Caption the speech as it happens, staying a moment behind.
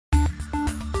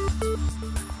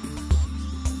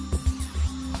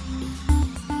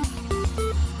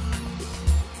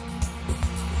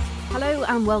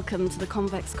Hello and welcome to the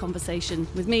Convex Conversation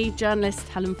with me, journalist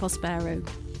Helen Fospero.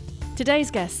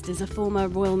 Today's guest is a former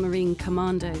Royal Marine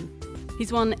Commando.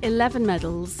 He's won 11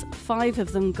 medals, 5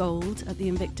 of them gold at the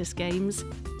Invictus Games.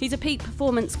 He's a peak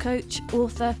performance coach,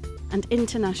 author and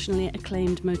internationally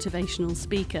acclaimed motivational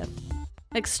speaker.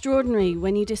 Extraordinary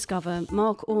when you discover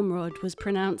Mark Ormrod was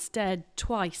pronounced dead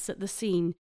twice at the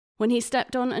scene when he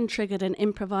stepped on and triggered an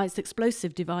improvised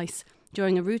explosive device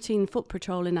during a routine foot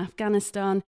patrol in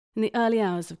Afghanistan in the early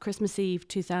hours of Christmas Eve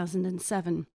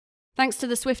 2007. Thanks to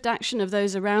the swift action of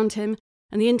those around him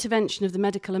and the intervention of the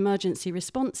medical emergency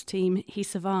response team, he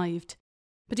survived.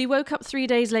 But he woke up 3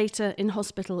 days later in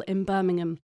hospital in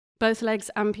Birmingham, both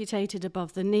legs amputated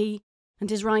above the knee and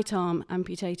his right arm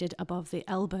amputated above the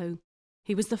elbow.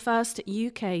 He was the first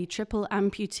UK triple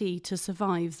amputee to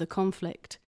survive the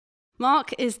conflict.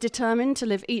 Mark is determined to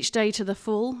live each day to the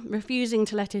full, refusing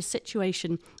to let his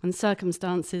situation and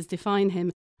circumstances define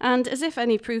him, and as if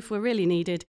any proof were really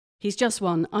needed, he's just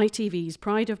won ITV's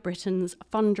Pride of Britain's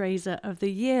Fundraiser of the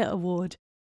Year award.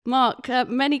 Mark,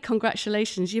 many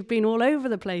congratulations. You've been all over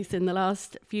the place in the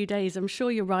last few days. I'm sure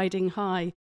you're riding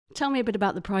high. Tell me a bit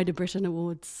about the Pride of Britain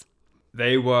Awards.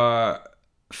 They were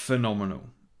phenomenal.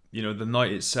 You know, the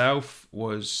night itself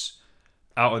was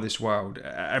out of this world.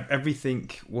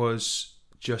 Everything was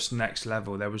just next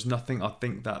level. There was nothing I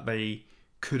think that they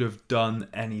could have done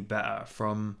any better,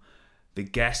 from the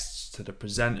guests to the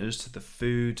presenters to the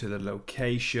food to the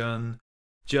location.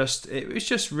 It was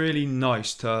just really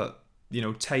nice to,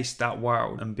 taste that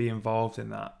world and be involved in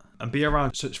that and be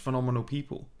around such phenomenal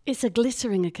people. It's a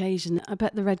glittering occasion. I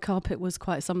bet the red carpet was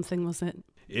quite something, was it?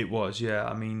 It was, yeah.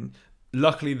 I mean,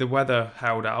 luckily the weather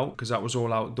held out because that was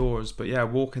all outdoors. But yeah,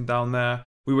 walking down there,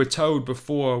 we were told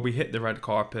before we hit the red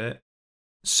carpet,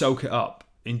 soak it up.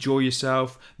 Enjoy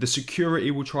yourself. The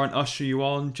security will try and usher you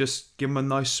on. Just give them a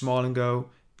nice smile and go,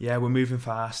 yeah, we're moving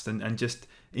fast, and just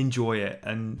enjoy it.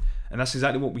 And that's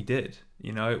exactly what we did.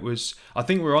 It was, I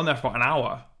think we were on there for about an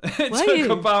hour. It took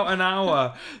about an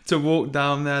hour to walk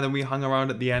down there. Then we hung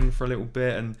around at the end for a little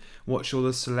bit and watched all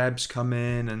the celebs come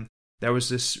in. And there was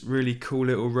this really cool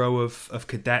little row of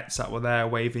cadets that were there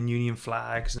waving Union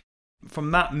flags. From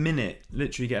that minute,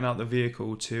 literally getting out the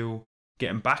vehicle to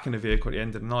getting back in the vehicle at the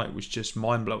end of the night was just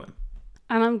mind-blowing.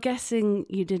 And I'm guessing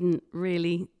you didn't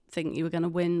really think you were going to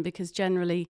win, because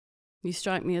generally you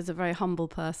strike me as a very humble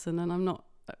person, and I'm not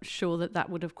sure that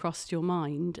would have crossed your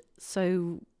mind.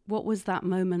 So what was that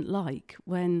moment like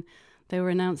when they were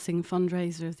announcing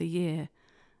Fundraiser of the Year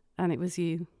and it was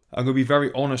you? I'm going to be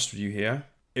very honest with you here.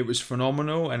 It was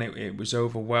phenomenal, and it was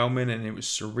overwhelming, and it was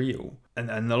surreal.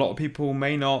 And a lot of people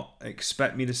may not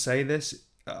expect me to say this.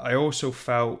 I also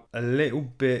felt a little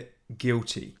bit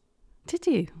guilty. Did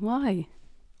you? Why?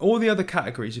 All the other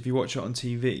categories, if you watch it on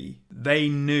TV, they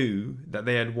knew that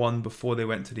they had won before they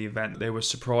went to the event. They were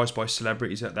surprised by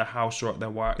celebrities at their house or at their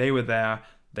work. They were there.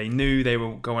 They knew they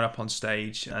were going up on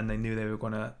stage, and they knew they were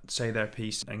going to say their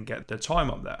piece and get their time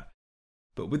up there.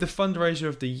 But with the Fundraiser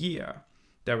of the Year,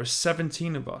 there were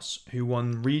 17 of us who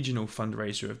won Regional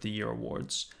Fundraiser of the Year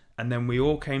awards. And then we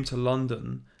all came to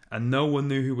London, and no one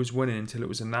knew who was winning until it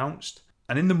was announced.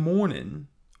 And in the morning,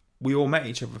 we all met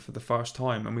each other for the first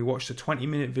time, and we watched a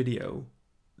 20-minute video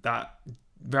that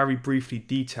very briefly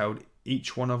detailed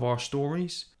each one of our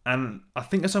stories. And I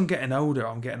think as I'm getting older,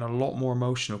 I'm getting a lot more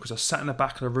emotional, because I sat in the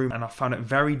back of the room and I found it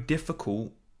very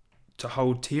difficult to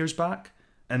hold tears back.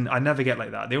 And I never get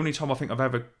like that. The only time I think I've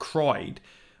ever cried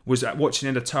was at watching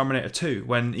in the Terminator 2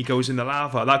 when he goes in the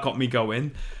lava. That got me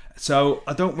going. So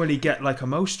I don't really get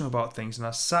emotional about things. And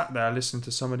I sat there listening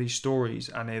to some of these stories,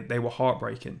 and they were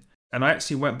heartbreaking. And I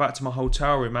actually went back to my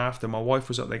hotel room after. My wife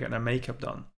was up there getting her makeup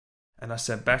done. And I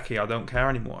said, Becky, I don't care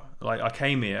anymore. I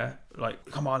came here,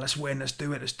 come on, let's win, let's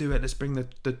do it, let's bring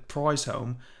the prize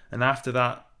home. And after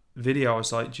that video, I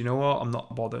was like, do you know what? I'm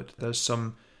not bothered. There's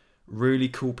some really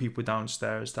cool people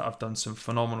downstairs that have done some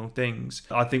phenomenal things.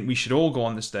 I think we should all go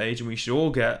on the stage and we should all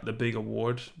get the big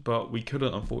award, but we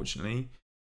couldn't, unfortunately.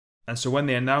 And so when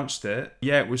they announced it,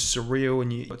 it was surreal,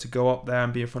 and you got to go up there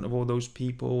and be in front of all those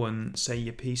people and say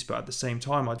your piece. But at the same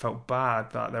time, I felt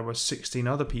bad that there were 16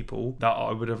 other people that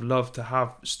I would have loved to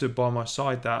have stood by my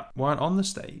side that weren't on the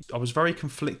stage. I was very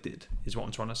conflicted, is what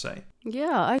I'm trying to say.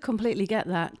 Yeah, I completely get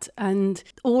that. And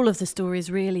all of the stories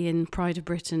really in Pride of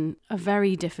Britain are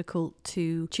very difficult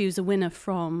to choose a winner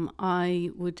from.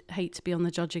 I would hate to be on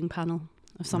the judging panel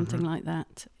of something like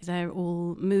that. They're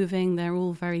all moving, they're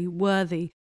all very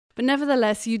worthy. But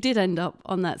nevertheless, you did end up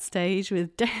on that stage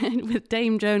with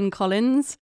Dame Joan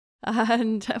Collins.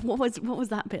 And what was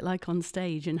that bit like on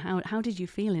stage, and how did you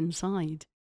feel inside?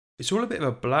 It's all a bit of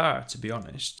a blur, to be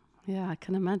honest. Yeah, I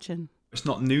can imagine. It's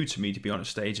not new to me to be on a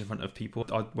stage in front of people.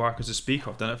 I work as a speaker.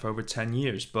 I've done it for over 10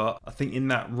 years. But I think in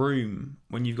that room,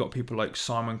 when you've got people like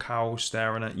Simon Cowell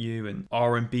staring at you and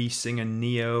R&B singer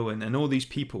Neo and all these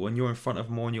people, and you're in front of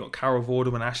them all, and you've got Carol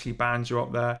Vorderman and Ashley Banjo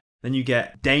up there. Then you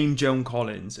get Dame Joan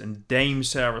Collins and Dame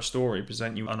Sarah Story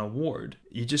present you an award.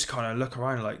 You just kind of look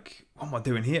around like, what am I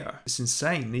doing here? It's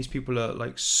insane. These people are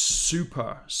like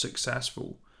super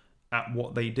successful at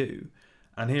what they do.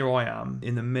 And here I am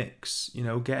in the mix,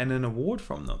 getting an award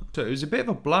from them. So it was a bit of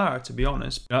a blur, to be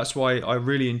honest. That's why I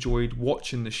really enjoyed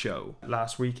watching the show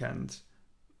last weekend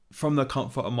from the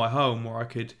comfort of my home, where I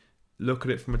could look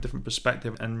at it from a different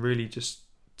perspective and really just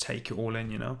take it all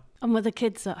in, And were the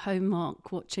kids at home,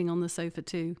 Mark, watching on the sofa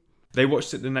too? They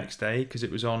watched it the next day because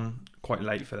it was on quite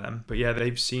late for them. But yeah,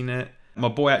 they've seen it. My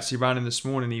boy actually ran in this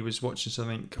morning. He was watching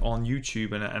something on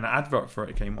YouTube and an advert for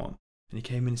it came on. And he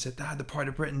came in and said, Dad, the Pride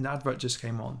of Britain advert just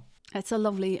came on. It's a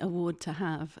lovely award to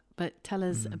have. But tell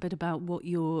us a bit about what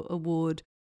your award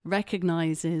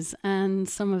recognises and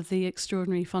some of the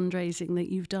extraordinary fundraising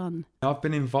that you've done. I've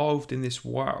been involved in this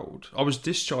world. I was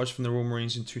discharged from the Royal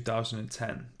Marines in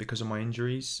 2010 because of my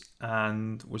injuries,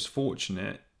 and was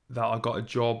fortunate that I got a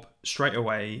job straight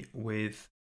away with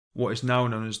what is now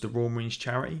known as the Royal Marines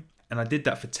Charity. And I did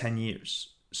that for 10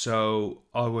 years. So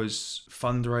I was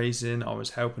fundraising, I was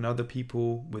helping other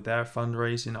people with their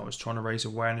fundraising, I was trying to raise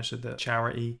awareness of the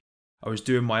charity. I was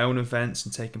doing my own events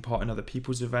and taking part in other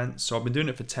people's events. So I've been doing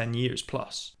it for 10 years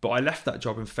plus. But I left that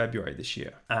job in February this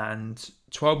year. And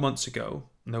 12 months ago,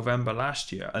 November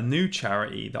last year, a new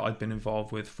charity that I'd been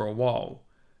involved with for a while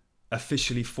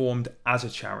officially formed as a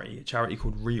charity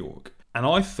called Reorg. And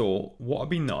I thought what would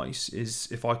be nice is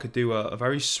if I could do a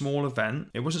very small event.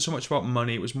 It wasn't so much about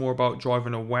money, it was more about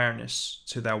driving awareness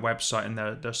to their website and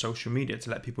their social media to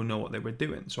let people know what they were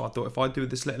doing. So I thought if I do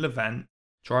this little event,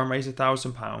 try and raise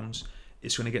 £1,000,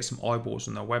 it's going to get some eyeballs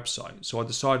on their website. So I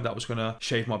decided that I was going to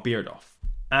shave my beard off.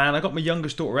 And I got my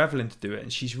youngest daughter Evelyn to do it,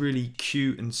 and she's really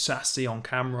cute and sassy on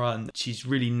camera, and she's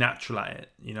really natural at it,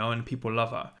 and people love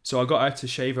her. So I got her to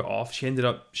shave it off. She ended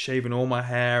up shaving all my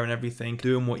hair and everything,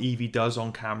 doing what Evie does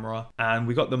on camera, and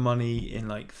we got the money in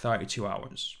like 32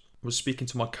 hours. I was speaking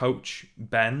to my coach,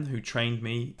 Ben, who trained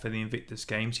me for the Invictus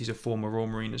Games. He's a former Royal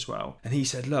Marine as well. And he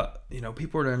said, look,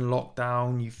 people are in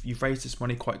lockdown. You've raised this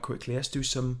money quite quickly. Let's do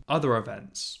some other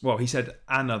events. Well, he said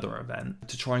another event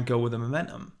to try and go with the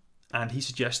momentum. And he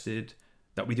suggested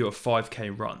that we do a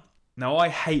 5K run. Now, I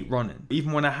hate running.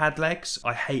 Even when I had legs,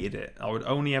 I hated it. I would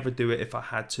only ever do it if I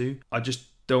had to. I just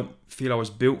don't feel I was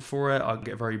built for it. I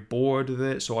get very bored with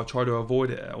it, so I try to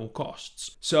avoid it at all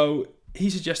costs. So he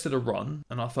suggested a run,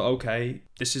 and I thought, okay,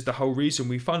 this is the whole reason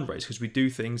we fundraise, because we do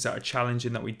things that are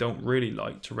challenging that we don't really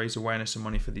like to raise awareness and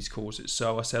money for these causes.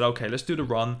 So I said, okay, let's do the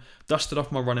run. Dusted off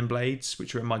my running blades,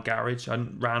 which were in my garage. I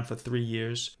ran for 3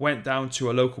 years. Went down to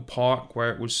a local park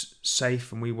where it was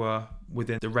safe and we were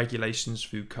within the regulations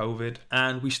through COVID,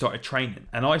 and we started training.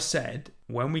 And I said,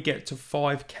 when we get to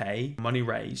 5K, money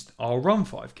raised, I'll run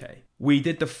 5K. We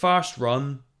did the first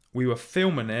run. We were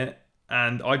filming it.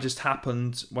 And I just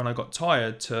happened, when I got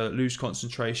tired, to lose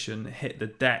concentration, hit the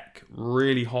deck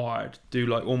really hard, do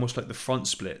almost like the front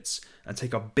splits, and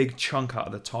take a big chunk out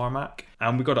of the tarmac.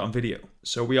 And we got it on video.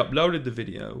 So we uploaded the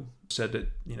video, said that,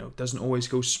 it doesn't always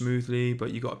go smoothly,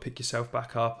 but you got to pick yourself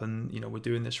back up, and, we're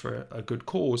doing this for a good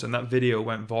cause. And that video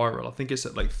went viral. I think it's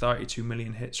at 32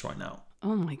 million hits right now.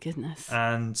 Oh my goodness.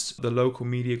 And the local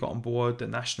media got on board, the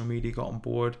national media got on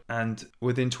board, and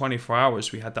within 24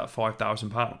 hours we had that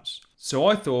 £5,000. So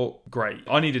I thought, great,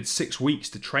 I needed 6 weeks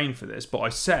to train for this, but I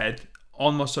said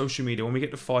on my social media, when we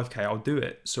get to 5K, I'll do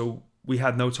it. So we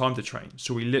had no time to train.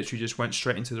 So we literally just went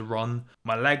straight into the run.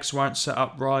 My legs weren't set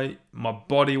up right. My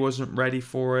body wasn't ready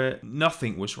for it.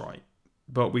 Nothing was right.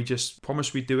 But we just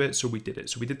promised we'd do it, so we did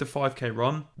it. So we did the 5K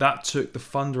run. That took the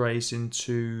fundraising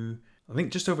to, I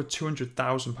think, just over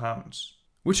 £200,000,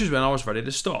 which is when I was ready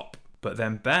to stop. But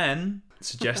then Ben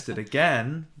suggested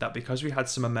again that because we had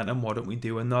some momentum, why don't we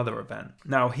do another event?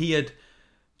 Now, he had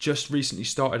just recently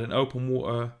started an open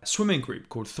water swimming group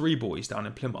called Three Boys down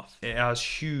in Plymouth. It has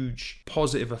huge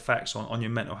positive effects on your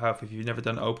mental health. If you've never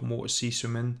done open water sea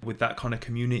swimming with that kind of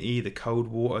community, the cold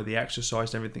water, the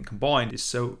exercise, and everything combined is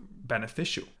so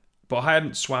beneficial. But I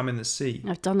hadn't swam in the sea.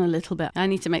 I've done a little bit. I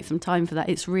need to make some time for that.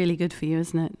 It's really good for you,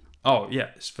 isn't it? Oh, yeah,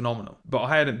 it's phenomenal. But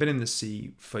I hadn't been in the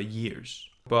sea for years.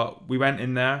 But we went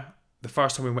in there. The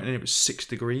first time we went in, it was 6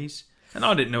 degrees. And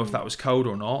I didn't know if that was cold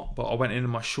or not, but I went in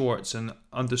my shorts and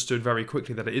understood very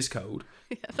quickly that it is cold.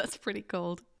 Yeah, that's pretty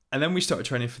cold. And then we started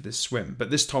training for this swim.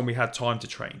 But this time we had time to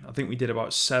train. I think we did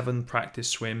about 7 practice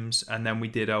swims. And then we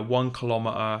did a 1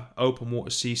 kilometre open water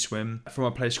sea swim from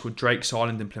a place called Drake's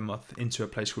Island in Plymouth into a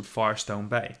place called Firestone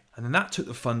Bay. And then that took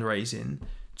the fundraising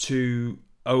to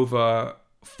over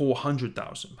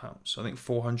 £400,000. I think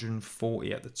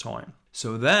 440 at the time.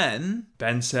 So then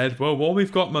Ben said, well, while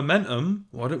we've got momentum,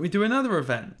 why don't we do another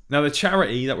event? Now, the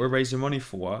charity that we're raising money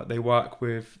for, they work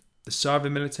with the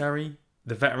serving military,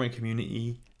 the veteran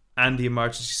community, and the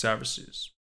emergency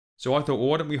services. So I thought, well,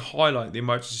 why don't we highlight the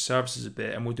emergency services a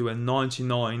bit, and we'll do a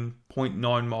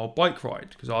 99.9 mile bike ride,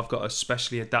 because I've got a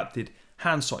specially adapted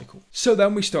hand cycle. So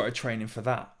then we started training for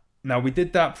that. Now, we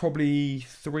did that probably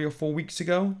 3 or 4 weeks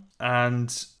ago,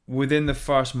 and within the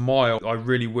first mile, I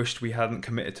really wished we hadn't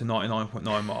committed to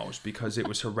 99.9 miles because it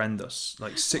was horrendous.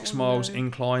 Like 6 miles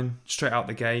incline straight out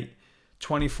the gate,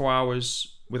 24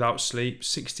 hours without sleep,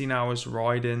 16 hours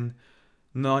riding,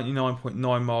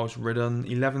 99.9 miles ridden,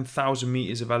 11,000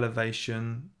 meters of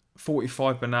elevation,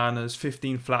 45 bananas,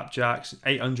 15 flapjacks,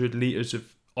 800 liters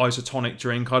of isotonic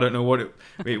drink. I don't know what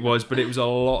it was, but it was a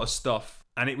lot of stuff,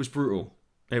 and it was brutal.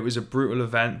 It was a brutal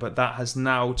event, but that has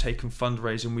now taken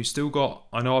fundraising. We've still got,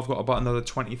 I know I've got about another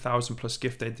 20,000 plus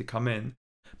gift aid to come in,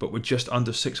 but we're just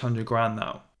under 600 grand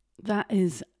now. That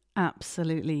is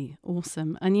absolutely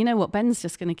awesome. And you know what? Ben's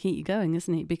just going to keep you going,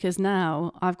 isn't he? Because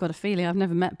now I've got a feeling, I've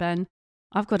never met Ben,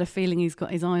 I've got a feeling he's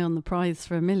got his eye on the prize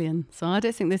for $1 million. So I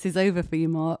don't think this is over for you,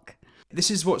 Mark. This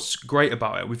is what's great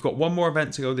about it. We've got one more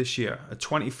event to go this year, a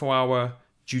 24-hour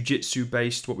jiu-jitsu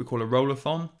based, what we call a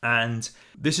rollathon. And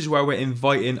this is where we're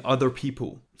inviting other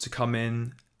people to come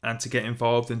in and to get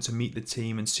involved and to meet the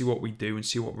team and see what we do and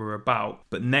see what we're about.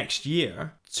 But next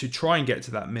year, to try and get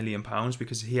to that £1 million,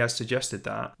 because he has suggested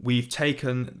that, we've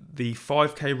taken the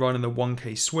 5k run and the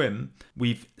 1k swim,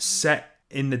 we've set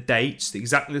in the dates,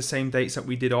 exactly the same dates that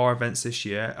we did our events this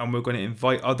year, and we're going to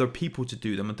invite other people to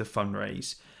do them and to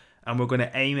fundraise. And we're going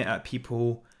to aim it at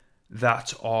people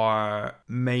that are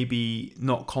maybe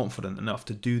not confident enough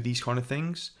to do these kind of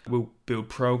things. We'll build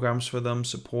programs for them,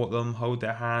 support them, hold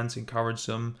their hands, encourage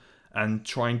them, and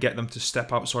try and get them to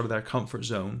step outside of their comfort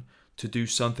zone to do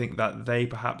something that they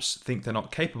perhaps think they're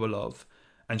not capable of,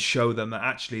 and show them that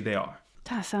actually they are.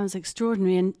 That sounds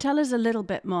extraordinary. And tell us a little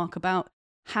bit, Mark, about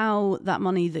how that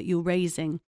money that you're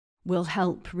raising will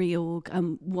help reorg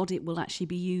and what it will actually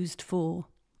be used for.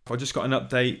 I just got an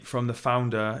update from the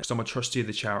founder, because I'm a trustee of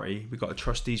the charity. We got a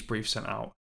trustees brief sent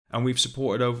out, and we've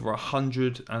supported over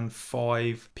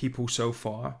 105 people so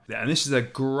far. And this is a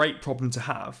great problem to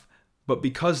have, but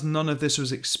because none of this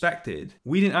was expected,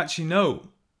 we didn't actually know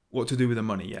what to do with the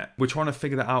money yet. We're trying to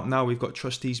figure that out now. We've got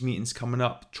trustees meetings coming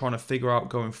up, trying to figure out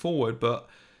going forward, but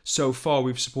so far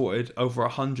we've supported over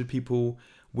 100 people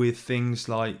with things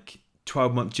like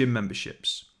 12-month gym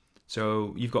memberships.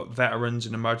 So you've got veterans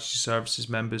and emergency services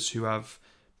members who have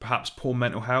perhaps poor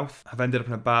mental health, have ended up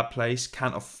in a bad place,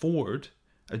 can't afford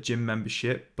a gym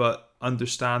membership, but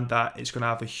understand that it's going to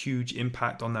have a huge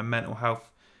impact on their mental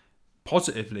health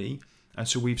positively. And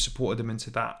so we've supported them into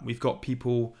that. We've got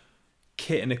people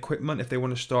kit and equipment. If they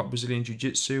want to start Brazilian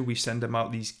Jiu-Jitsu, we send them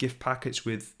out these gift packets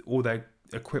with all their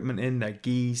equipment in, their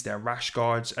gis, their rash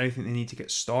guards, anything they need to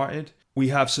get started. We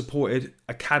have supported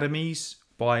academies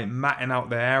by matting out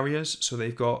their areas, so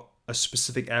they've got a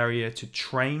specific area to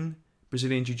train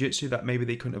Brazilian Jiu-Jitsu that maybe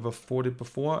they couldn't have afforded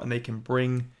before, and they can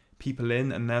bring people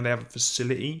in, and now they have a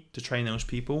facility to train those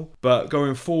people. But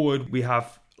going forward, we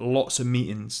have lots of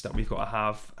meetings that we've got to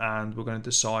have, and we're going to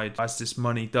decide as this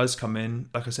money does come in.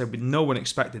 Like I said, no one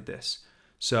expected this,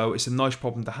 so it's a nice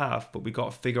problem to have, but we've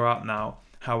got to figure out now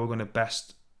how we're going to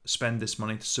best spend this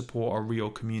money to support our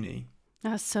real community.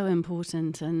 That's so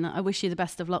important, and I wish you the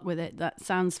best of luck with it. That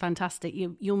sounds fantastic.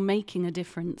 You're making a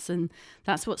difference, and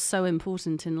that's what's so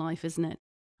important in life, isn't it?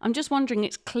 I'm just wondering,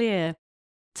 it's clear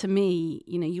to me,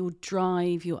 your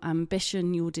drive, your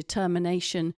ambition, your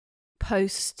determination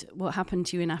post what happened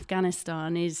to you in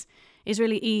Afghanistan is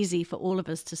really easy for all of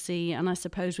us to see, and I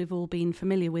suppose we've all been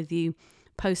familiar with you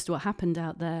post what happened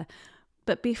out there.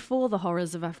 But before the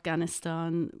horrors of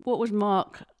Afghanistan, what was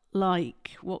Mark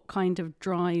like? What kind of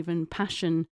drive and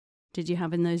passion did you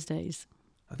have in those days?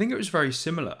 I think it was very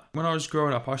similar. When I was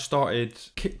growing up, I started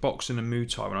kickboxing and Muay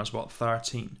Thai when I was about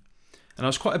 13. And I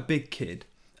was quite a big kid,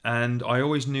 and I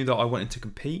always knew that I wanted to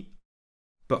compete.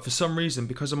 But for some reason,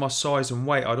 because of my size and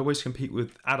weight, I'd always compete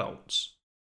with adults.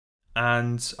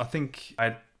 And I think I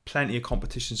had plenty of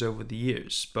competitions over the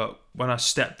years. But when I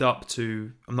stepped up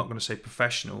to, I'm not going to say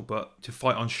professional, but to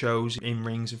fight on shows, in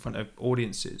rings, in front of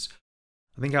audiences,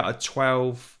 I think out of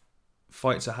 12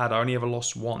 fights I had, I only ever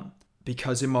lost one.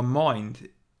 Because in my mind,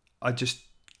 I just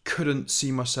couldn't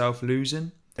see myself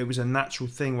losing. It was a natural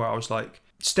thing where I was like,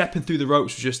 stepping through the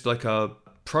ropes was just like a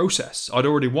process I'd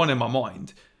already won in my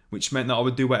mind, which meant that I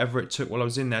would do whatever it took while I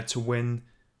was in there to win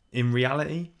in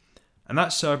reality. And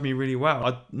that served me really well.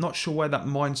 I'm not sure where that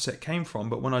mindset came from,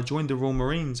 but when I joined the Royal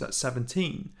Marines at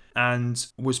 17 and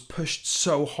was pushed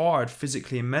so hard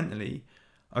physically and mentally,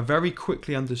 I very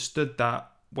quickly understood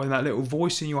that when that little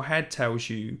voice in your head tells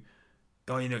you,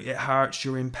 oh, you know, it hurts,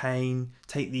 you're in pain,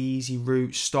 take the easy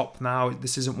route, stop now,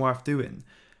 this isn't worth doing.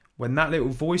 When that little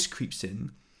voice creeps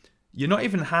in, you're not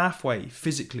even halfway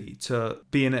physically to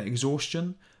being at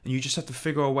exhaustion, and you just have to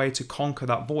figure a way to conquer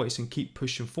that voice and keep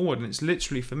pushing forward. And it's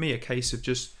literally, for me, a case of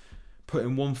just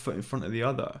putting one foot in front of the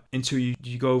other until you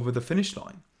go over the finish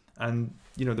line. And,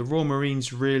 you know, the Royal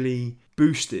Marines really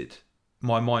boosted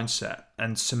my mindset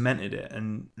and cemented it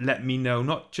and let me know,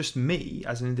 not just me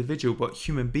as an individual, but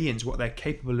human beings, what they're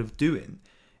capable of doing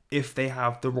if they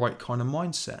have the right kind of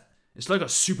mindset. It's like a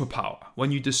superpower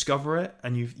when you discover it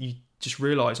and you just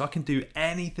realize I can do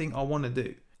anything I want to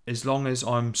do as long as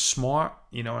I'm smart,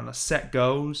 you know, and I set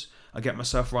goals, I get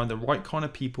myself around the right kind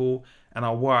of people, and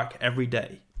I work every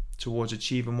day towards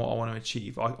achieving what I want to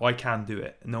achieve. I can do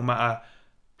it. No matter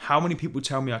how many people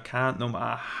tell me I can't, no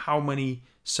matter how many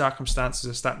circumstances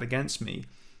are stacked against me,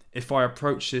 if I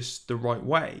approach this the right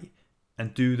way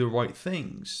and do the right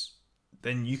things,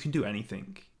 then you can do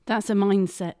anything. That's a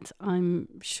mindset,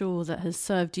 I'm sure, that has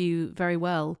served you very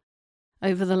well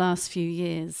over the last few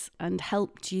years and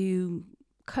helped you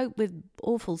cope with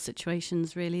awful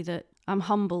situations, really, that I'm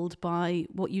humbled by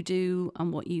what you do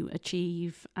and what you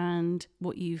achieve and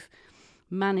what you've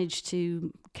managed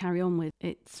to carry on with.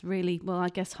 It's really, well, I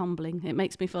guess humbling. It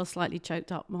makes me feel slightly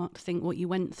choked up, Mark, to think what you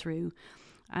went through.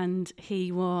 And here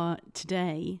you are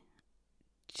today,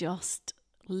 just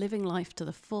living life to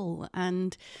the full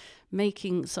and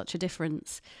making such a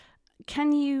difference.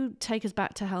 Can you take us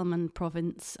back to Helmand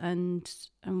province and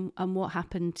what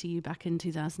happened to you back in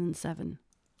 2007?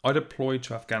 I deployed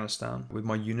to Afghanistan with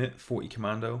my unit, 40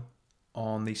 Commando,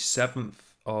 on the 7th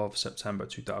of September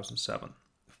 2007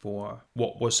 for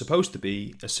what was supposed to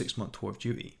be a 6-month tour of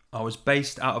duty. I was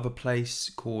based out of a place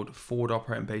called Forward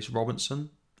Operating Base Robinson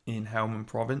in Helmand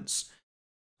province,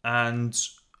 and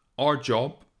our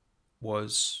job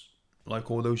was, like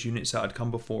all those units that had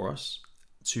come before us,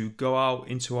 to go out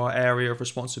into our area of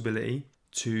responsibility,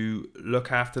 to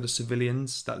look after the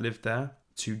civilians that lived there,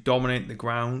 to dominate the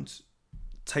ground,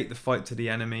 take the fight to the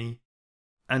enemy,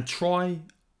 and try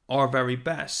our very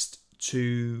best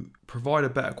to provide a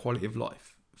better quality of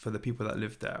life for the people that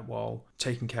lived there while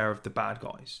taking care of the bad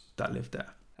guys that lived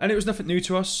there. And it was nothing new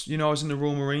to us. You know, I was in the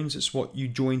Royal Marines. It's what you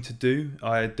joined to do.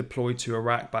 I deployed to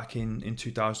Iraq back in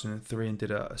 2003 and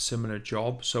did a similar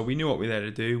job. So we knew what we were there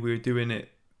to do. We were doing it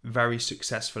very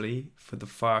successfully for the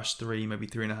first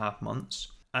 3.5 months.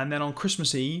 And then on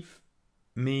Christmas Eve,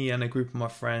 me and a group of my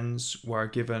friends were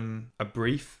given a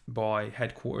brief by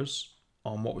headquarters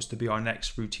on what was to be our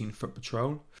next routine foot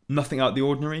patrol. Nothing out of the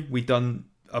ordinary. We'd done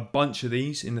a bunch of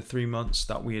these in the 3 months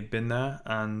that we had been there,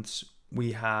 and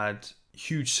we had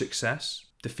huge success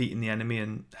defeating the enemy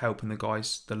and helping the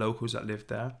guys, the locals that lived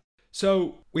there.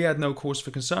 So we had no cause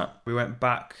for concern. We went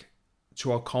back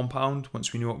to our compound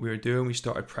once we knew what we were doing. We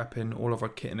started prepping all of our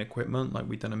kit and equipment like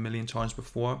we'd done a million times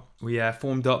before. We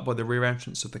formed up by the rear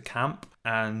entrance of the camp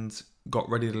and got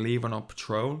ready to leave on our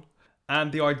patrol.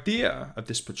 And the idea of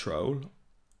this patrol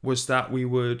was that we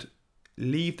would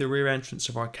leave the rear entrance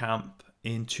of our camp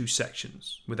in 2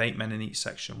 sections with 8 men in each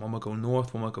section. One would go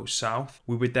north, one would go south.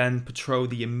 We would then patrol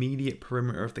the immediate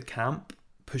perimeter of the camp,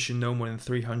 pushing no more than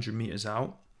 300 meters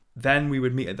out. Then we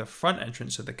would meet at the front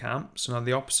entrance of the camp, so on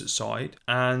the opposite side,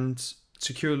 and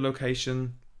secure the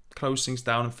location, close things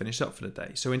down and finish up for the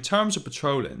day. So in terms of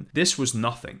patrolling, this was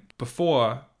nothing.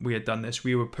 Before we had done this,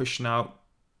 we were pushing out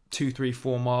 2, 3,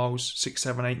 4 miles, 6,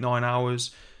 7, 8, 9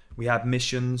 hours. We had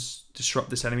missions, disrupt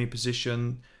this enemy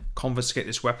position, confiscate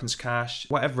this weapons cache,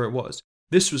 whatever it was.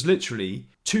 This was literally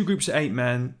 2 groups of 8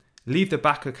 men, leave the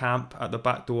back of camp at the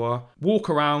back door, walk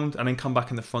around and then come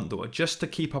back in the front door just to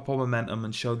keep up our momentum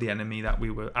and show the enemy that we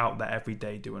were out there every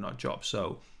day doing our job.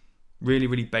 So really,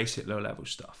 really basic low level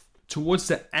stuff. Towards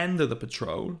the end of the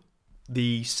patrol,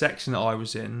 the section that I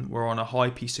was in were on a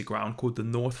high piece of ground called the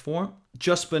North Fort.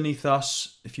 Just beneath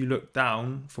us, if you look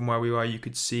down from where we were, you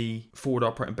could see Forward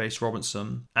Operating Base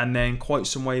Robinson. And then quite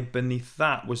some way beneath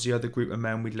that was the other group of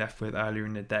men we'd left with earlier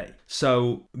in the day.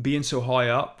 So being so high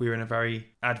up, we were in a very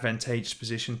advantageous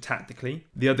position tactically.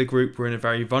 The other group were in a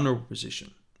very vulnerable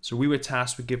position. So we were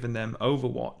tasked with giving them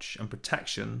overwatch and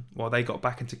protection while they got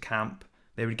back into camp.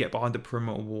 They would get behind the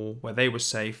perimeter wall where they were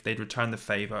safe. They'd return the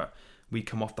favour. We'd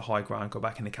come off the high ground, go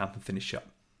back into camp and finish up.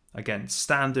 Again,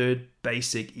 standard,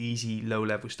 basic, easy,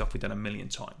 low-level stuff we've done a million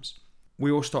times.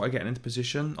 We all started getting into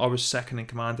position. I was second in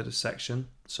command of the section.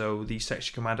 So the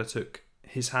section commander took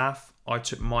his half, I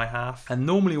took my half. And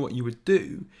normally what you would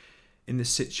do in this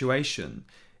situation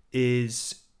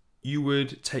is you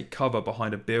would take cover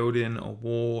behind a building, a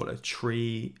wall, a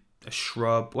tree, a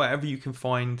shrub, wherever you can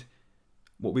find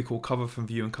what we call cover from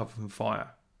view and cover from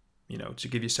fire, to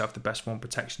give yourself the best form of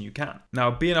protection you can.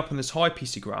 Now, being up on this high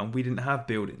piece of ground, we didn't have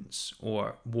buildings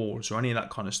or walls or any of that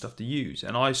kind of stuff to use.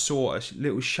 And I saw a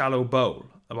little shallow bowl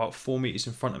about 4 meters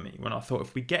in front of me when I thought,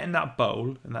 if we get in that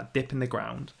bowl and that dip in the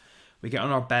ground, we get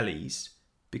on our bellies,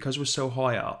 because we're so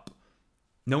high up,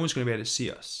 no one's going to be able to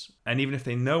see us. And even if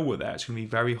they know we're there, it's going to be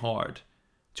very hard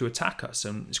to attack us.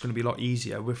 And it's going to be a lot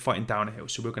easier. We're fighting down a hill,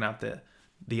 so we're going to have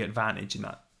the advantage in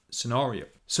that scenario.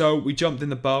 So we jumped in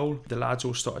the bowl. The lads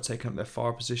all started taking up their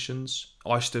fire positions.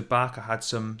 I stood back. I had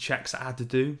some checks I had to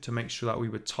do to make sure that we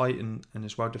were tight and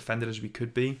as well defended as we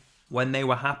could be. When they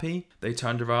were happy, they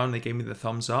turned around, they gave me the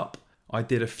thumbs up. I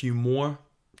did a few more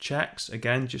checks,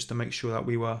 again, just to make sure that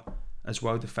we were as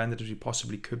well defended as we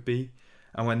possibly could be.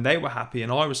 And when they were happy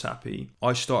and I was happy,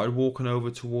 I started walking over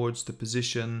towards the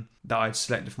position that I'd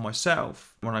selected for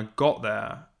myself. When I got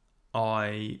there,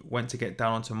 I went to get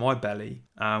down onto my belly,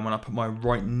 and when I put my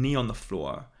right knee on the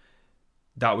floor,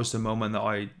 that was the moment that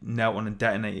I knelt on and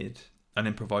detonated an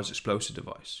improvised explosive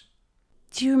device.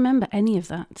 Do you remember any of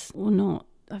that or not?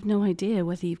 I've no idea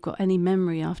whether you've got any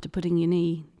memory after putting your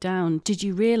knee down. Did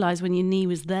you realise when your knee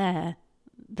was there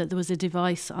that there was a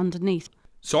device underneath?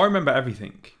 So I remember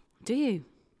everything. Do you?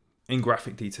 In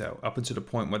graphic detail, up until the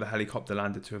point where the helicopter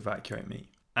landed to evacuate me.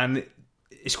 And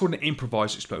it's called an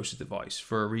improvised explosive device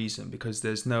for a reason, because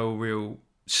there's no real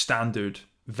standard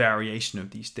variation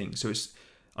of these things. So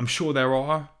I'm sure there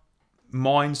are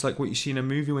mines like what you see in a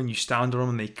movie when you stand on them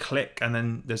and they click and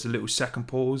then there's a little second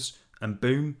pause and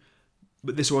boom.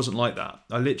 But this wasn't like that.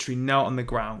 I literally knelt on the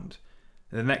ground.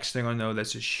 And the next thing I know,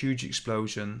 there's this huge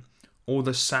explosion. All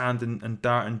the sand and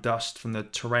dirt and dust from the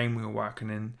terrain we were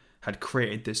working in had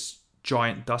created this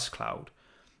giant dust cloud.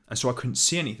 And so I couldn't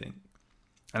see anything.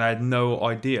 And I had no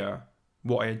idea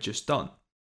what I had just done.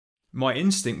 My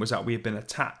instinct was that we had been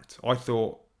attacked. I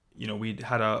thought, we'd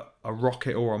had a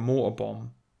rocket or a mortar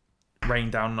bomb rain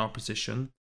down on our position.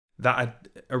 That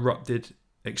had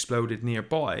exploded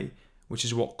nearby, which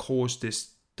is what caused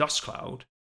this dust cloud.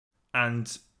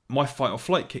 And my fight or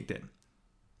flight kicked in.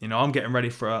 I'm getting ready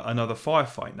for another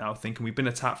firefight now, thinking we've been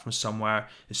attacked from somewhere.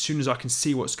 As soon as I can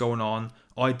see what's going on,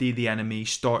 ID the enemy,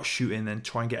 start shooting, and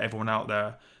try and get everyone out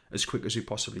there as quick as we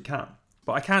possibly can.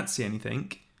 But I can't see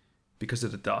anything because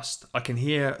of the dust. I can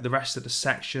hear the rest of the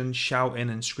section shouting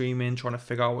and screaming, trying to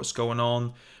figure out what's going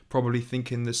on, probably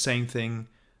thinking the same thing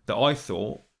that I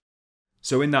thought.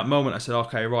 So in that moment, I said,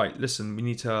 okay, right, listen, we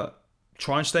need to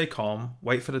try and stay calm,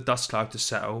 wait for the dust cloud to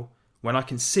settle. When I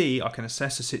can see, I can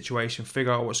assess the situation,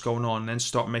 figure out what's going on, and then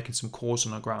start making some calls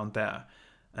on the ground there,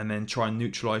 and then try and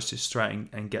neutralise this threat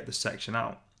and get the section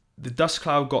out. The dust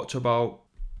cloud got to about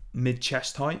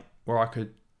mid-chest height, where I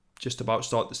could just about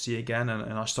start to see again,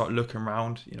 and I start looking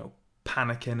around,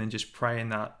 panicking and just praying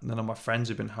that none of my friends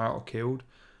had been hurt or killed,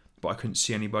 but I couldn't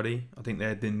see anybody. I think they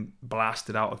had been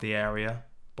blasted out of the area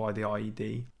by the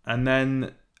IED. And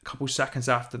then a couple seconds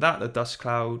after that, the dust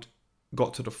cloud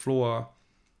got to the floor,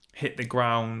 hit the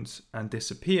ground and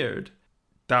disappeared.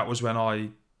 That was when I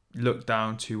looked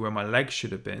down to where my legs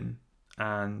should have been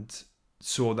and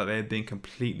saw that they had been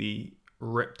completely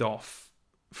ripped off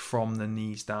from the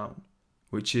knees down,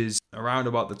 which is around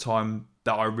about the time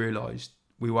that I realised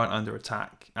we weren't under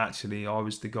attack. Actually, I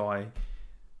was the guy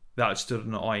that had stood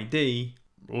on the IED,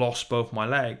 lost both my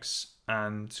legs,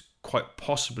 and quite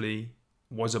possibly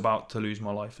was about to lose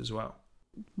my life as well.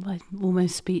 I'm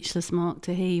almost speechless, Mark,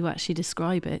 to hear you actually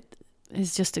describe it.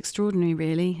 It's just extraordinary,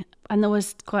 really. And there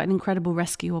was quite an incredible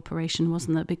rescue operation,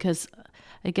 wasn't there? Because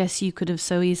I guess you could have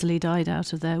so easily died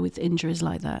out of there with injuries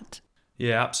like that.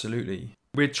 Yeah, absolutely.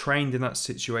 We're trained in that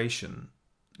situation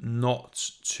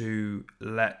not to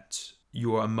let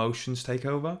your emotions take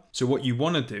over. So what you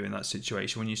want to do in that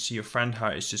situation when you see your friend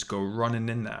hurt is just go running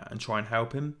in there and try and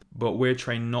help him. But we're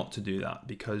trained not to do that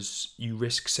because you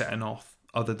risk setting off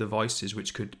other devices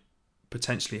which could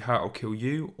potentially hurt or kill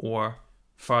you or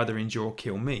further injure or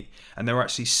kill me. And there were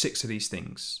actually 6 of these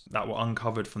things that were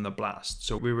uncovered from the blast.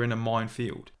 So we were in a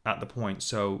minefield at the point.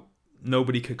 So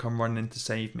nobody could come running in to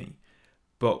save me.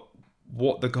 But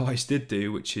what the guys did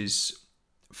do, which is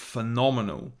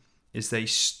phenomenal, is they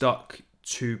stuck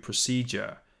to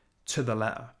procedure to the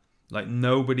letter. Like,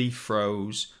 nobody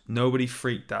froze, nobody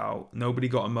freaked out, nobody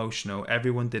got emotional.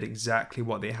 Everyone did exactly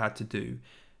what they had to do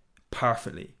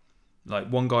perfectly. Like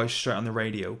one guy straight on the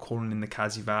radio, calling in the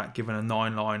Kazivat, giving a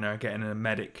 9-liner, getting a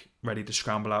medic ready to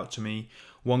scramble out to me.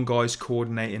 One guy's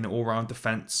coordinating all-round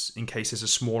defence in case there's a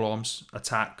small arms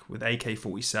attack with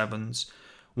AK-47s.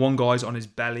 One guy's on his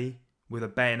belly with a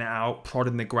bayonet out,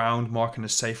 prodding the ground, marking a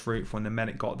safe route for when the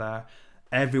medic got there.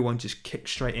 Everyone just kicked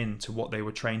straight into what they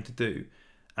were trained to do.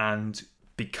 And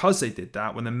because they did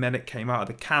that, when the medic came out of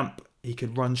the camp, he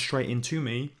could run straight into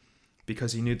me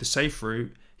because he knew the safe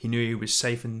route. He knew he was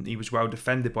safe and he was well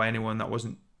defended by anyone that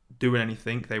wasn't doing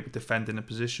anything. They were defending a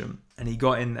position. And he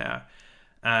got in there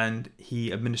and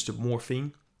he administered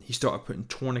morphine. He started putting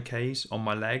tourniquets on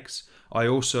my legs. I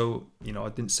also, I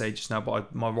didn't say just now,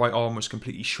 but my right arm was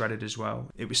completely shredded as well.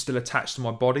 It was still attached to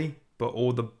my body, but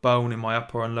all the bone in my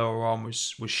upper and lower arm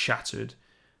was shattered.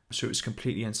 So it was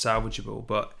completely unsalvageable.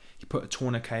 But he put a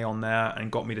tourniquet on there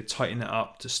and got me to tighten it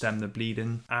up to stem the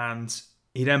bleeding. And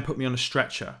he then put me on a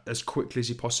stretcher as quickly as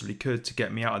he possibly could to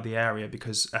get me out of the area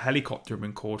because a helicopter had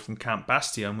been called from Camp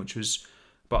Bastion, which was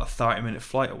about a 30-minute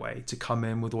flight away, to come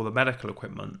in with all the medical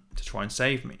equipment to try and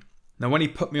save me. Now, when he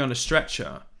put me on a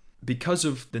stretcher, because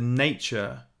of the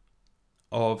nature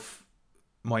of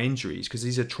my injuries, because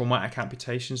these are traumatic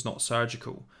amputations, not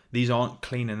surgical, these aren't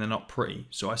clean and they're not pretty.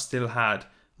 So I still had,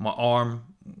 my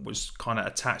arm was kind of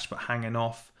attached but hanging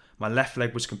off. My left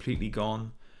leg was completely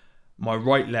gone. My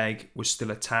right leg was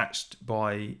still attached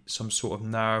by some sort of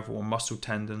nerve or muscle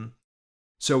tendon.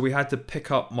 So we had to pick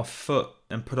up my foot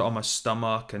and put it on my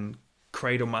stomach and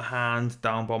cradle my hand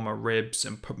down by my ribs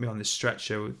and put me on this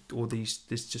stretcher with all this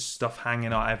just stuff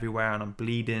hanging out everywhere and I'm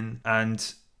bleeding.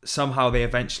 And somehow they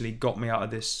eventually got me out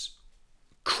of this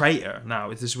crater.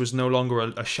 Now, this was no longer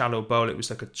a shallow bowl. It was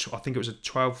like I think it was a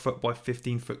 12-foot by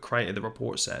 15-foot crater, the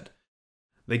report said.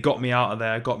 They got me out of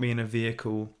there, got me in a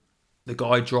vehicle. The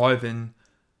guy driving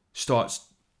starts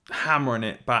hammering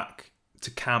it back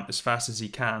to camp as fast as he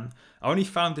can. I only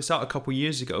found this out a couple of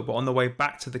years ago, but on the way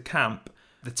back to the camp,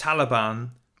 the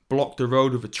Taliban blocked the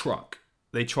road with a truck.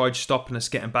 They tried stopping us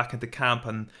getting back into camp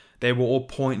and they were all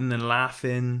pointing and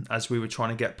laughing as we were trying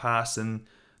to get past. And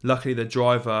luckily the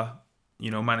driver,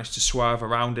 managed to swerve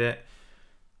around it.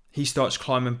 He starts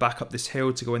climbing back up this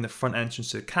hill to go in the front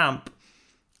entrance to the camp.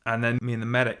 And then me and the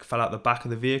medic fell out the back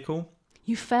of the vehicle.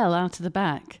 You fell out of the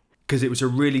back? Because it was a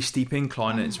really steep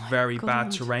incline and it's very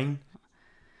bad terrain.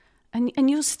 And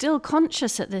you're still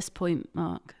conscious at this point,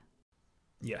 Mark?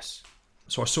 Yes.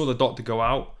 So I saw the doctor go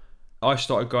out. I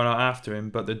started going out after him,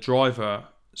 but the driver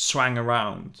swang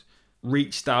around,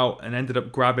 reached out and ended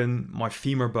up grabbing my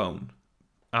femur bone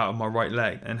out of my right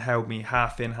leg and held me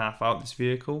half in, half out this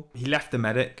vehicle. He left the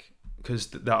medic because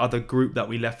the other group that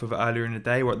we left with earlier in the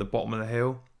day were at the bottom of the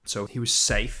hill. So he was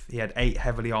safe. He had 8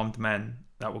 heavily armed men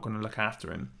that were going to look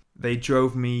after him. They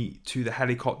drove me to the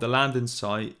helicopter landing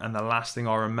site, and the last thing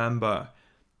I remember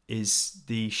is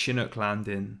the Chinook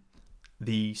landing,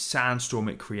 the sandstorm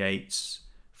it creates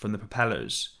from the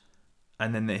propellers,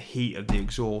 and then the heat of the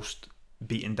exhaust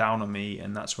beating down on me,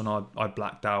 and that's when I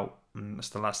blacked out, and that's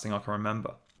the last thing I can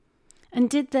remember. And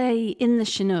did they, in the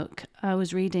Chinook, I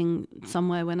was reading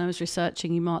somewhere when I was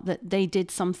researching you, Mark, that they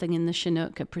did something in the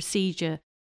Chinook, a procedure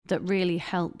that really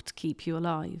helped keep you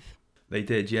alive? They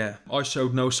did, yeah. I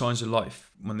showed no signs of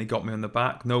life when they got me on the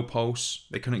back, no pulse.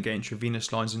 They couldn't get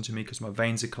intravenous lines into me because my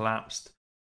veins had collapsed.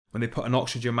 When they put an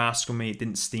oxygen mask on me, it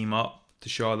didn't steam up to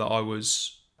show that I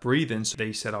was breathing, so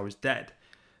they said I was dead.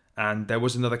 And there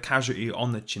was another casualty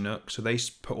on the Chinook, so they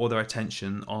put all their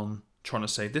attention on trying to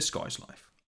save this guy's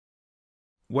life.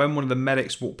 When one of the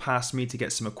medics walked past me to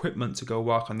get some equipment to go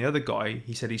work on the other guy,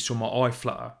 he said he saw my eye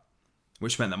flutter,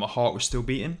 which meant that my heart was still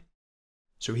beating.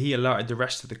 So he alerted the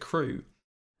rest of the crew.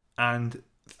 And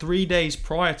 3 days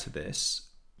prior to this,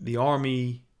 the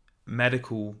army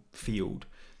medical field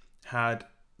had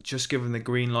just given the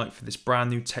green light for this brand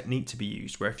new technique to be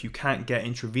used, where if you can't get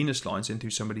intravenous lines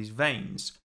into somebody's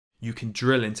veins, you can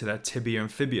drill into their tibia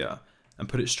and fibia and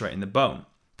put it straight in the bone.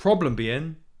 Problem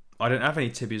being, I don't have any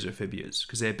tibias or fibias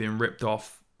because they had been ripped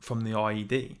off from the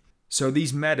IED. So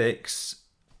these medics,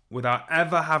 without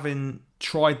ever having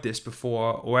tried this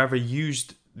before or ever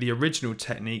used the original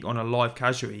technique on a live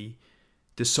casualty,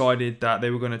 decided that they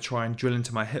were going to try and drill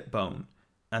into my hip bone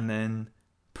and then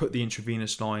put the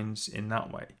intravenous lines in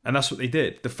that way. And that's what they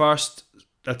did. The first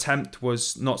attempt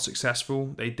was not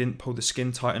successful. They didn't pull the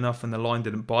skin tight enough and the line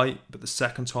didn't bite. But the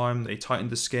second time they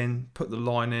tightened the skin, put the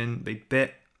line in, they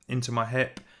bit into my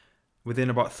hip.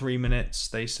 Within about 3 minutes,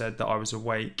 they said that I was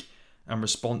awake and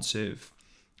responsive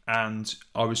and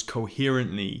I was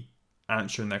coherently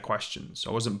answering their questions.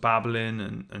 I wasn't babbling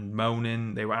and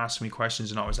moaning. They were asking me questions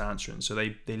and I was answering. So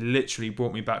they literally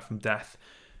brought me back from death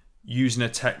using a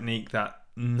technique that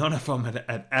none of them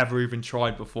had ever even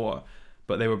tried before,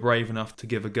 but they were brave enough to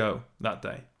give a go that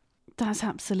day. That's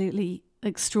absolutely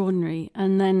extraordinary.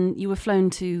 And then you were flown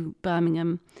to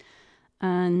Birmingham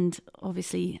and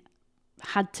obviously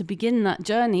had to begin that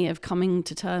journey of coming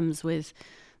to terms with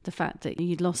the fact that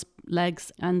you'd lost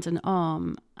legs and an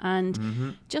arm.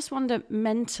 And just wonder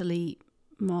mentally,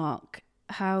 Mark,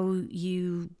 how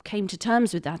you came to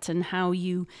terms with that and how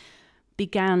you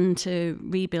began to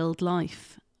rebuild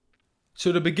life.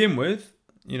 So to begin with,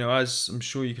 as I'm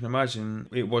sure you can imagine,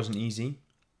 it wasn't easy.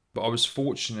 But I was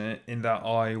fortunate in that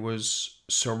I was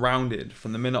surrounded,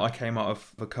 from the minute I came out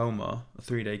of a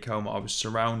 3-day coma, I was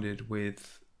surrounded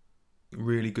with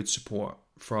really good support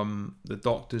from the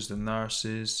doctors, the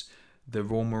nurses, the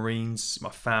Royal Marines, my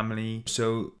family.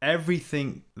 So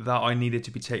everything that I needed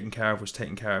to be taken care of was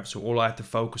taken care of. So all I had to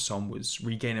focus on was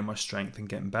regaining my strength and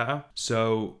getting better.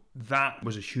 So that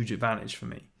was a huge advantage for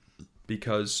me,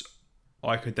 because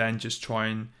I could then just try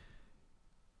and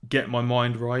get my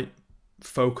mind right,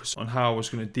 focus on how I was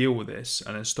going to deal with this,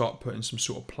 and then start putting some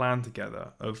sort of plan together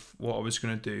of what I was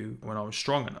going to do when I was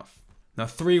strong enough. Now,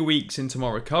 3 weeks into my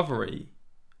recovery,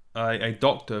 a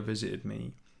doctor visited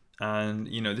me, and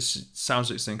this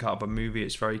sounds like something out of a movie.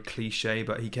 It's very cliche,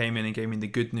 but he came in and gave me the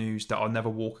good news that I'll never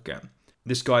walk again.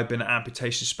 This guy had been an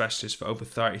amputation specialist for over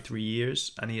 33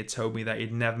 years, and he had told me that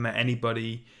he'd never met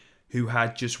anybody who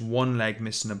had just one leg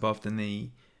missing above the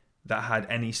knee that had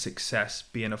any success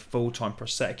being a full-time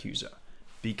prosthetic user,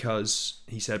 because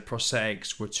he said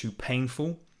prosthetics were too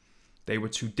painful, they were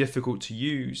too difficult to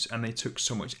use, and they took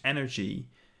so much energy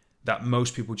that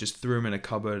most people just threw them in a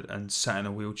cupboard and sat in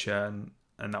a wheelchair,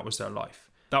 and that was their life.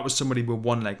 That was somebody with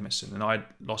one leg missing, and I'd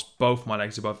lost both my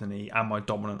legs above the knee and my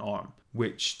dominant arm,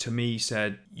 which to me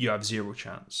said, you have zero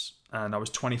chance. And I was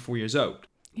 24 years old.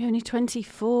 You're only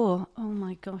 24. Oh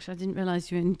my gosh, I didn't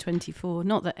realise you were only 24.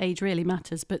 Not that age really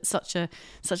matters, but such a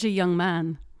young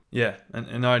man. Yeah,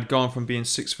 and I'd gone from being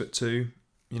 6'2",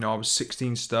 I was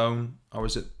 16 stone. I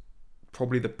was at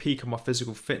probably the peak of my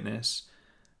physical fitness.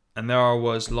 And there I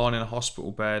was lying in a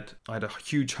hospital bed. I had a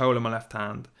huge hole in my left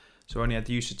hand, so I only had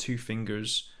the use of 2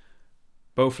 fingers,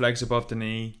 both legs above the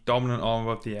knee, dominant arm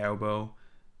above the elbow.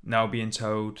 Now being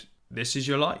told, this is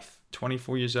your life.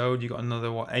 24 years old, you got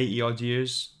another, 80 odd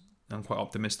years. I'm quite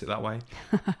optimistic that way.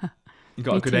 You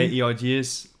got a good 80 odd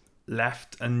years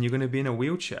left, and you're going to be in a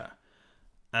wheelchair.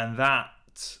 And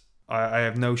that, I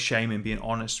have no shame in being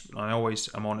honest. I always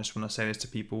am honest when I say this to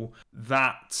people.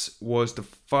 That was the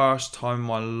first time in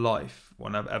my life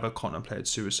when I've ever contemplated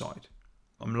suicide.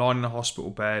 I'm lying in a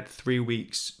hospital bed, 3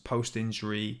 weeks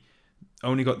post-injury,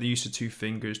 only got the use of 2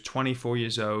 fingers, 24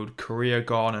 years old, career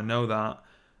gone, I know that.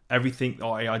 Everything that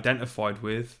I identified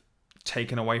with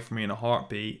taken away from me in a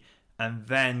heartbeat, and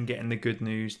then getting the good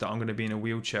news that I'm going to be in a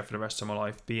wheelchair for the rest of my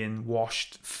life, being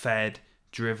washed, fed,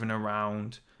 driven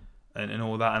around, and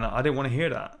all that. And I didn't want to hear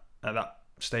that at that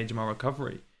stage of my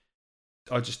recovery.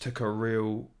 I just took a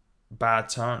real bad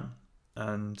turn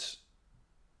and,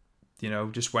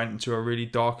 just went into a really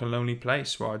dark and lonely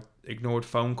place where I ignored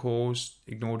phone calls,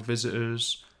 ignored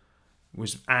visitors,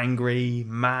 was angry,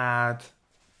 mad,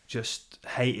 just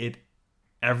hated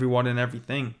everyone and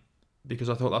everything, because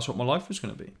I thought that's what my life was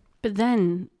going to be. But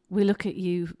then we look at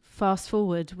you, fast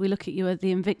forward, we look at you at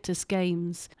the Invictus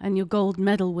Games and your gold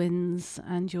medal wins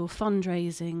and your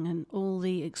fundraising and all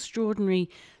the extraordinary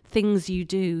things you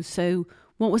do. So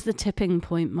what was the tipping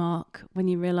point, Mark, when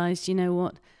you realised, you know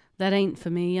what, that ain't for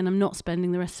me, and I'm not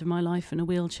spending the rest of my life in a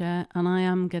wheelchair, and I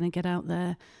am going to get out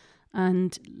there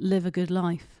and live a good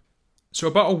life? So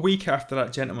about a week after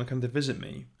that gentleman came to visit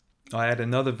me, I had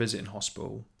another visit in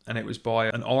hospital, and it was by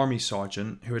an army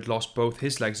sergeant who had lost both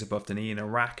his legs above the knee in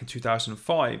Iraq in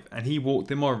 2005, and he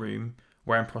walked in my room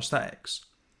wearing prosthetics.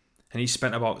 And he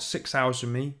spent about 6 hours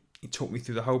with me. He took me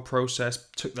through the whole process,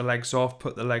 took the legs off,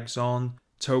 put the legs on,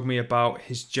 told me about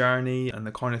his journey and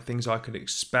the kind of things I could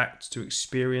expect to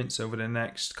experience over the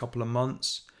next couple of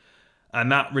months.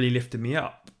 And that really lifted me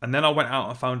up. And then I went out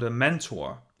and found a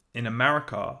mentor in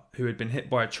America who had been hit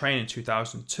by a train in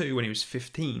 2002 when he was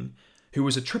 15, who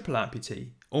was a triple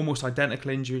amputee, almost identical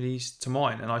injuries to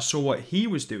mine. And I saw what he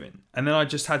was doing. And then I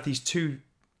just had these 2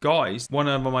 guys. One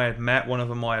of them I had met, one of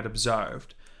them I had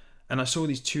observed. And I saw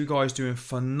these 2 guys doing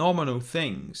phenomenal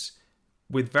things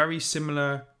with very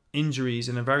similar injuries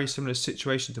in a very similar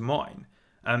situation to mine.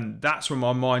 And that's when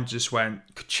my mind just went,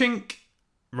 ka-chink.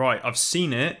 Right, I've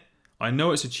seen it. I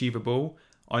know it's achievable.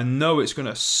 I know it's going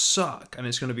to suck and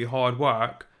it's going to be hard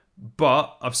work,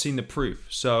 but I've seen the proof.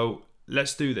 So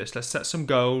let's do this. Let's set some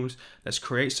goals. Let's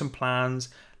create some plans.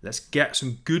 Let's get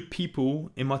some good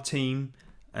people in my team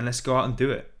and let's go out and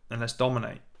do it and let's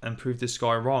dominate. and prove this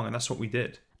guy wrong. And that's what we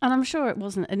did. And I'm sure it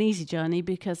wasn't an easy journey,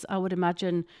 because I would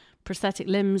imagine prosthetic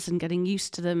limbs and getting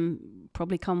used to them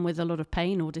probably come with a lot of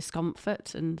pain or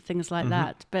discomfort and things like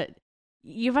that. But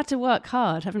you've had to work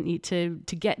hard, haven't you, to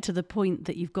get to the point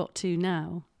that you've got to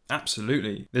now?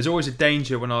 Absolutely. There's always a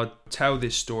danger when I tell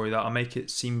this story that I make it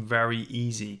seem very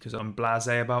easy because I'm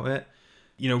blasé about it.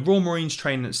 You know, Royal Marines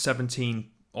training at 17,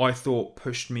 I thought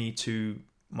pushed me to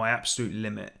my absolute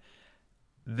limit.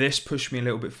 This pushed me a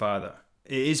little bit further.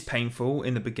 It is painful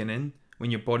in the beginning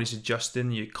when your body's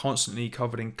adjusting. You're constantly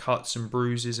covered in cuts and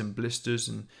bruises and blisters,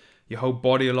 and your whole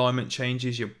body alignment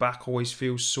changes. Your back always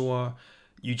feels sore.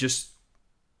 You just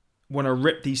want to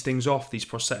rip these things off, these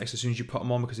prosthetics, as soon as you put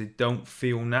them on, because they don't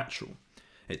feel natural.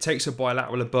 It takes a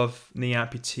bilateral above knee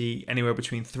amputee anywhere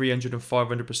between 300 and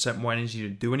 500% more energy to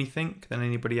do anything than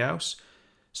anybody else.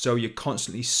 So you're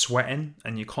constantly sweating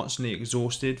and you're constantly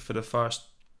exhausted for the first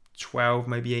 12,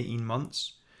 maybe 18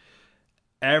 months.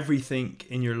 Everything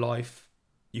in your life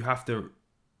you have to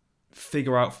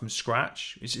figure out from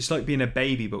scratch. It's like being a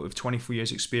baby, but with 24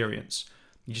 years experience.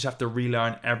 You just have to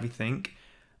relearn everything.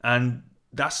 And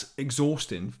that's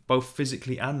exhausting, both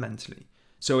physically and mentally.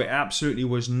 So it absolutely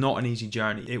was not an easy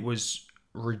journey. It was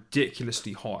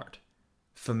ridiculously hard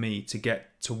for me to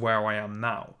get to where I am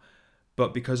now.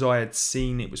 But because I had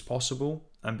seen it was possible,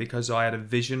 and because I had a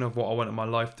vision of what I wanted my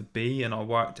life to be, and I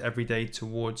worked every day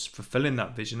towards fulfilling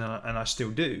that vision, and I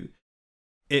still do,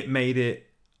 it made it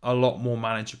a lot more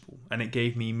manageable. And it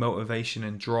gave me motivation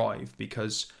and drive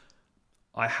because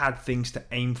I had things to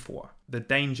aim for. The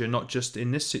danger, not just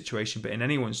in this situation, but in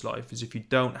anyone's life, is if you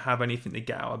don't have anything to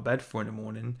get out of bed for in the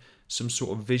morning, some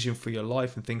sort of vision for your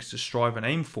life and things to strive and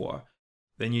aim for,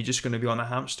 then you're just going to be on a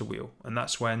hamster wheel. And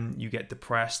that's when you get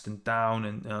depressed and down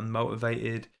and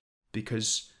unmotivated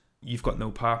because you've got no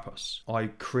purpose. I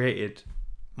created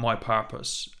my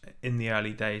purpose in the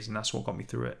early days, and that's what got me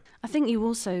through it. I think you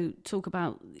also talk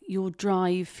about your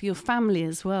drive for your family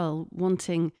as well,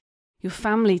 wanting your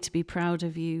family to be proud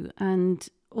of you. And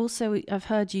also, I've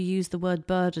heard you use the word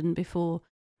burden before,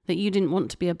 that you didn't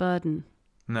want to be a burden.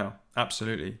 No,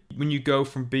 absolutely. When you go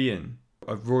from being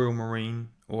a Royal Marine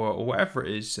or whatever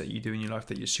it is that you do in your life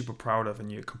that you're super proud of,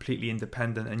 and you're completely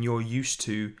independent and you're used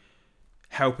to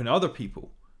helping other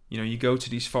people. You know, you go to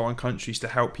these foreign countries to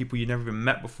help people you never even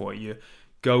met before. You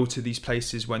go to these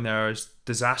places when there's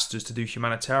disasters to do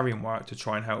humanitarian work to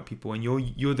try and help people. And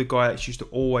you're the guy that's used to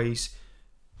always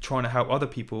trying to help other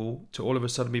people, to all of a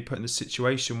sudden be put in a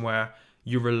situation where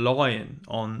you're relying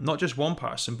on not just one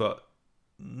person, but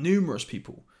numerous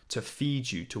people to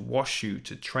feed you, to wash you,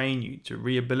 to train you, to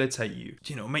rehabilitate you,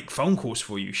 you know, make phone calls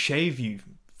for you, shave you,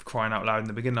 crying out loud. In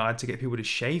the beginning, I had to get people to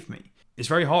shave me. It's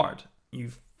very hard.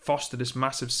 You've fostered this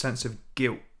massive sense of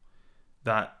guilt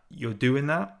that you're doing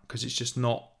that because it's just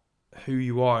not who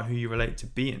you are and who you relate to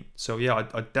being. So yeah,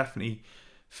 I definitely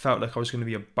felt like I was going to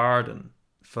be a burden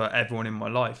for everyone in my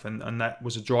life, and that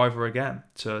was a driver again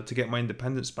to get my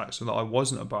independence back so that I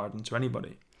wasn't a burden to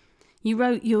anybody. You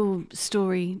wrote your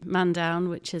story, Man Down,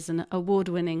 which is an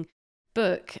award-winning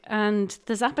book, and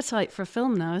there's appetite for a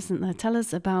film now, isn't there? Tell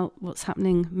us about what's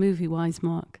happening movie-wise,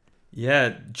 Mark.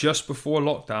 Yeah, just before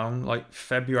lockdown, like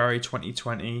February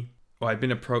 2020, well, I'd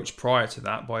been approached prior to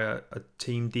that by a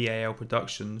team, DAL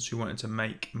Productions, who wanted to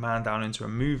make Man Down into a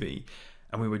movie,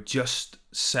 and we were just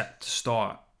set to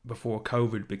start before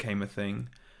COVID became a thing.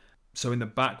 So in the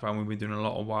background, we've been doing a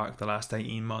lot of work the last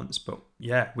 18 months. But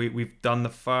yeah, we've done the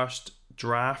first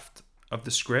draft of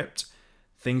the script.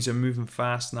 Things are moving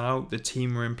fast now. The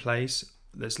team are in place.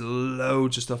 There's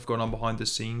loads of stuff going on behind the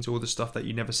scenes. All the stuff that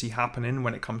you never see happening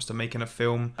when it comes to making a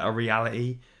film a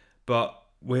reality. But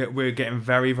we're getting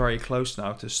very, very close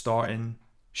now to starting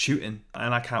shooting.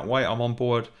 And I can't wait. I'm on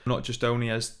board, not just only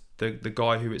as the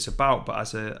guy who it's about, but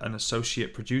as an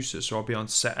associate producer. So I'll be on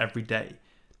set every day,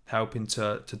 helping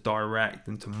to direct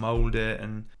and to mold it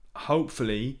and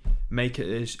hopefully make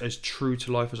it as true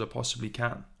to life as I possibly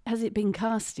can. Has it been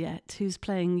cast yet? Who's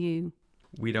playing you?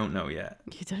 We don't know yet.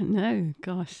 You don't know?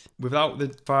 Gosh. Without the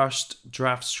first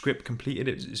draft script completed,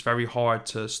 it's very hard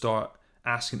to start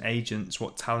asking agents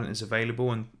what talent is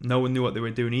available, and no one knew what they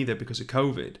were doing either because of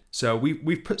COVID. So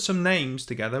we've put some names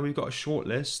together. We've got a short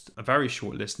list, a very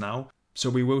short list now.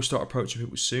 So we will start approaching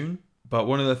people soon. But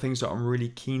one of the things that I'm really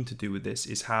keen to do with this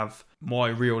is have my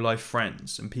real life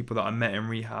friends and people that I met in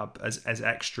rehab as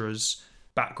extras,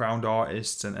 background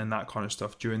artists and that kind of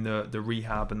stuff during the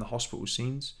rehab and the hospital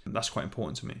scenes. That's quite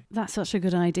important to me. That's such a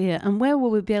good idea. And where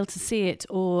will we be able to see it,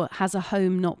 or has a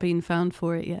home not been found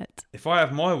for it yet? If I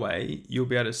have my way, you'll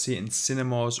be able to see it in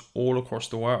cinemas all across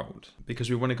the world because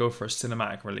we want to go for a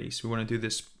cinematic release. We want to do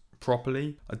this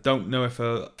properly. I don't know if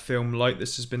a film like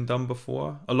this has been done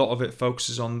before. A lot of it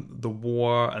focuses on the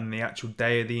war and the actual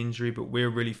day of the injury, but we're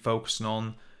really focusing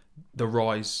on the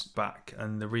rise back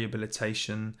and the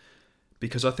rehabilitation,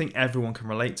 because I think everyone can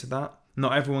relate to that.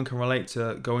 Not everyone can relate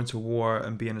to going to war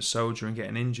and being a soldier and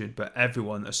getting injured, but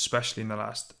everyone, especially in the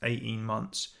last 18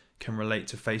 months, can relate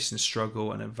to facing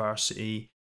struggle and adversity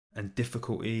and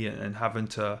difficulty and having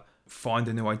to find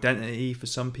a new identity for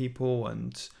some people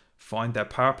and find their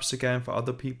purpose again for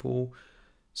other people.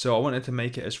 So I wanted to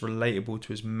make it as relatable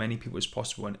to as many people as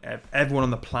possible, and everyone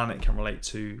on the planet can relate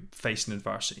to facing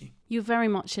adversity. You're very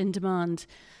much in demand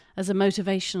as a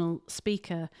motivational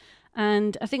speaker.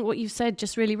 And I think what you've said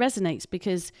just really resonates,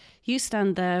 because you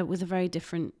stand there with a very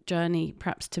different journey,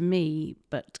 perhaps to me,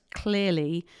 but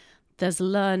clearly there's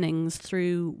learnings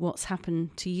through what's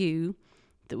happened to you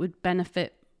that would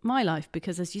benefit my life,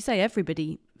 because as you say,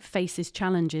 everybody faces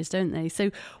challenges, don't they? So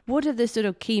what are the sort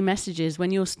of key messages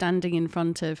when you're standing in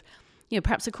front of,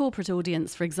 perhaps a corporate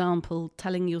audience, for example,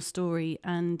 telling your story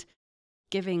and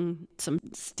giving some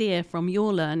steer from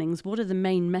your learnings? What are the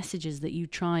main messages that you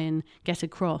try and get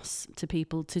across to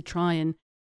people to try and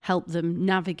help them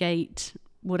navigate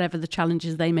whatever the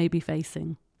challenges they may be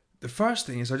facing? The first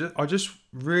thing is I just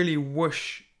really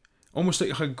wish, almost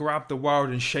like I could grab the world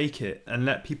and shake it and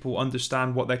let people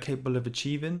understand what they're capable of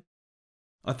achieving.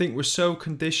 I think we're so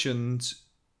conditioned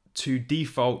to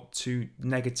default to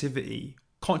negativity,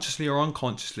 consciously or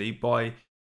unconsciously, by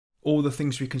all the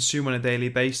things we consume on a daily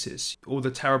basis, all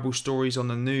the terrible stories on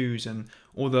the news and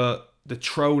all the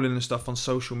trolling and stuff on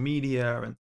social media.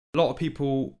 And a lot of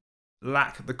people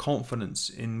lack the confidence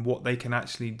in what they can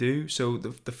actually do. So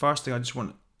the first thing I just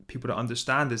want people to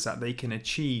understand is that they can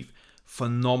achieve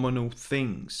phenomenal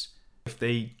things if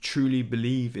they truly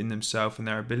believe in themselves and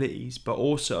their abilities, but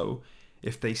also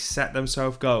if they set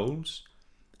themselves goals,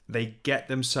 they get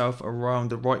themselves around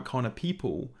the right kind of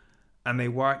people, and they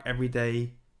work every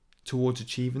day towards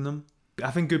achieving them.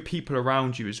 Having good people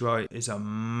around you as well is a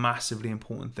massively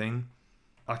important thing.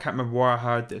 I can't remember where I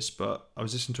heard this, but I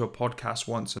was listening to a podcast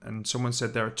once and someone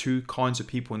said there are two kinds of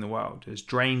people in the world. There's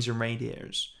drains and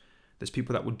radiators. There's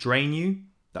people that will drain you,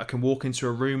 that can walk into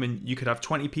a room and you could have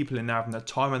 20 people in there having the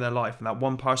time of their life, and that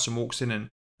one person walks in and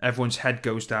everyone's head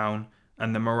goes down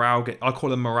and the morale I call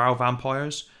them morale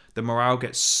vampires. The morale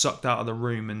gets sucked out of the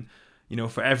room,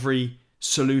 and for every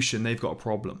solution they've got a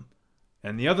problem.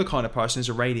 And the other kind of person is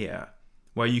a radiator,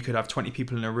 where you could have 20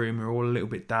 people in a room who are all a little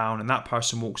bit down, and that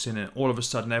person walks in and all of a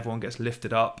sudden everyone gets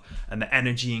lifted up and the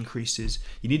energy increases.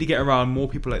 You need to get around more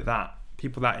people like that.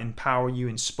 People that empower you,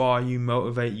 inspire you,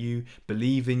 motivate you,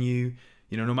 believe in you.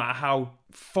 No matter how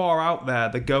far out there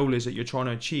the goal is that you're trying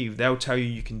to achieve, they'll tell you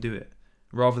you can do it.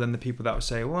 Rather than the people that will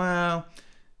say, well,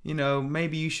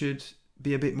 maybe you should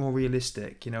be a bit more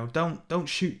realistic. Don't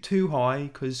shoot too high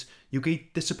because you'll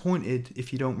get disappointed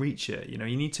if you don't reach it. You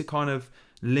need to kind of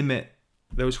limit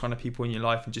those kind of people in your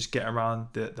life and just get around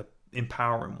the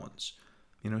empowering ones.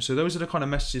 So those are the kind of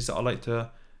messages that I like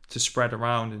to spread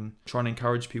around and try and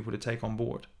encourage people to take on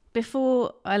board.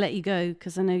 Before I let you go,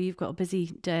 because I know you've got a busy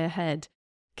day ahead,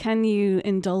 can you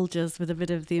indulge us with a bit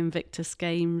of the Invictus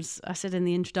Games? I said in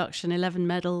the introduction, 11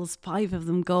 medals, 5 of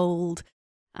them gold.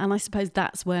 And I suppose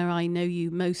that's where I know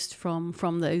you most from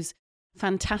those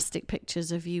fantastic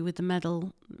pictures of you with the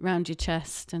medal round your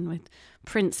chest and with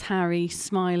Prince Harry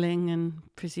smiling and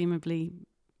presumably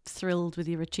thrilled with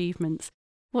your achievements.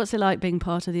 What's it like being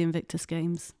part of the Invictus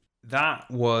Games?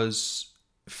 That was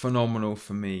phenomenal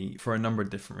for me for a number of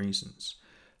different reasons.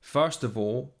 First of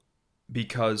all,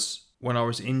 because when I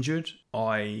was injured,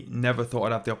 I never thought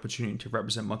I'd have the opportunity to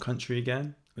represent my country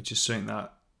again, which is something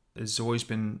that has always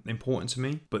been important to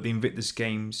me. But the Invictus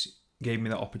Games gave me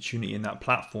that opportunity and that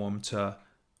platform to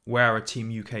wear a Team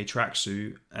UK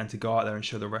tracksuit and to go out there and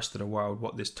show the rest of the world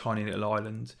what this tiny little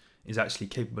island is actually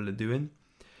capable of doing.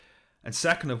 And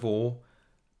second of all,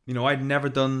 I'd never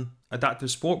done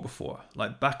adaptive sport before.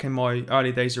 Like back in my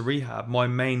early days of rehab, my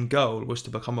main goal was to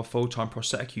become a full-time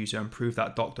prosthetic user and prove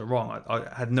that doctor wrong. I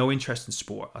had no interest in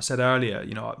sport. I said earlier,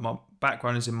 my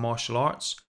background is in martial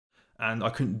arts and I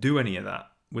couldn't do any of that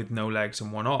with no legs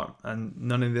and one arm. And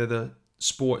none of the other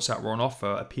sports that were on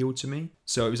offer appealed to me.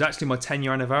 So it was actually my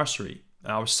 10-year anniversary.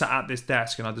 I was sat at this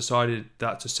desk and I decided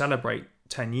that to celebrate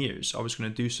 10 years, I was going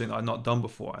to do something I'd not done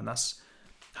before. And that's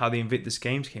how the Invictus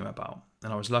Games came about.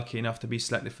 And I was lucky enough to be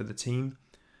selected for the team.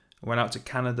 I went out to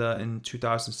Canada in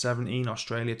 2017,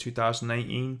 Australia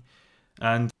 2018,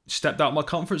 and stepped out my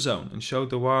comfort zone and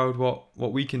showed the world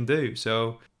what we can do.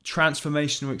 So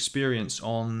transformational experience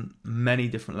on many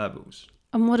different levels.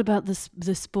 And what about the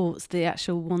sports, the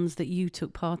actual ones that you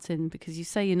took part in? Because you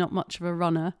say you're not much of a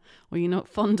runner, or you're not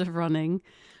fond of running.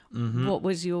 Mm-hmm. What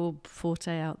was your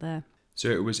forte out there? So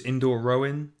it was indoor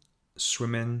rowing,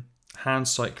 swimming, hand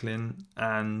cycling,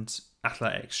 and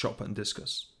athletics, shot put and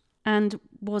discus. And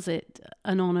was it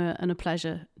an honour and a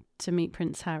pleasure to meet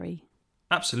Prince Harry?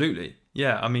 Absolutely.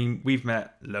 Yeah, I mean, we've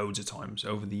met loads of times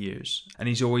over the years, and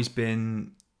he's always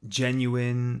been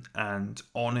genuine and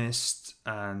honest,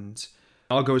 and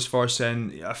I'll go as far as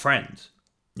saying a friend.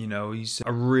 You know, he's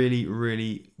a really,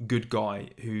 really good guy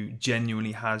who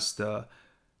genuinely has the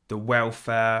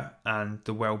welfare and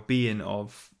the well-being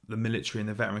of the military and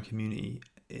the veteran community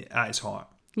at his heart.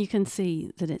 You can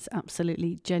see that it's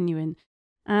absolutely genuine.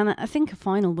 And I think a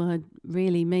final word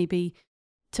really maybe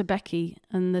to Becky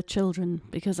and the children,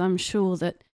 because I'm sure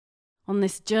that on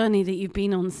this journey that you've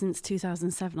been on since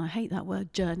 2007, I hate that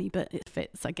word journey, but it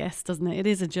fits, I guess, doesn't it? It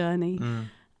is a journey.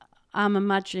 I'm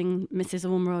imagining Mrs.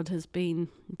 Ormrod has been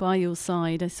by your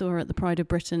side. I saw her at the Pride of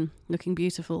Britain looking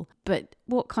beautiful. But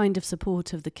what kind of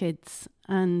support have the kids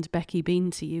and Becky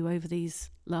been to you over these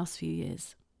last few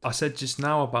years? I said just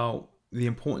now about the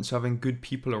importance of having good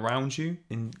people around you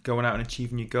in going out and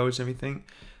achieving your goals and everything.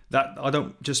 That I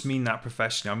don't just mean that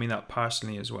professionally, I mean that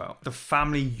personally as well. The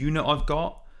family unit I've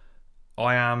got,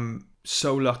 I am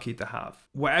so lucky to have.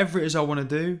 Whatever it is I want to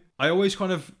do, I always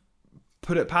kind of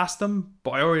put it past them,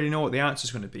 but I already know what the answer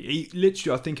is going to be.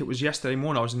 Literally, I think it was yesterday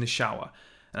morning, I was in the shower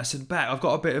and I said, Beck, I've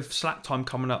got a bit of slack time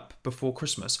coming up before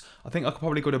Christmas. I think I could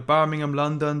probably go to Birmingham,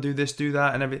 London, do this, do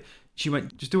that, and everything. She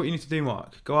went, just do what you need to do,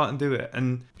 Mark. Go out and do it.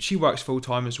 And she works full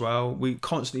time as well. We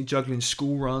constantly juggling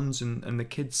school runs and the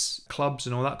kids' clubs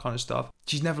and all that kind of stuff.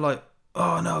 She's never like,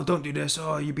 oh no, don't do this.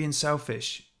 Oh, you're being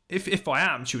selfish. If I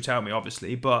am, she'll tell me,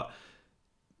 obviously. But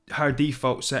her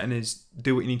default setting is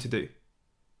do what you need to do.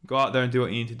 Go out there and do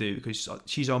what you need to do, because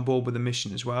she's on board with the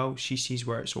mission as well. She sees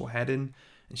where it's all heading,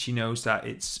 and she knows that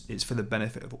it's for the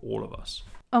benefit of all of us.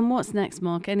 And what's next,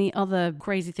 Mark? Any other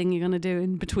crazy thing you're going to do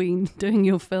in between doing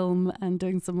your film and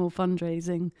doing some more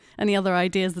fundraising? Any other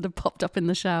ideas that have popped up in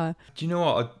the shower? Do you know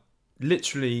what?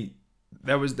 Literally,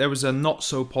 there was a not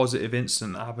so positive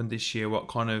incident that happened this year, what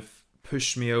kind of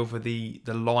pushed me over the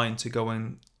line to go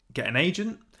and get an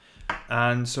agent.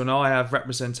 And so now I have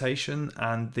representation,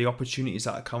 and the opportunities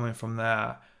that are coming from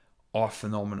there are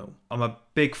phenomenal. I'm a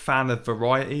big fan of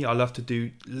variety. I love to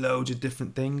do loads of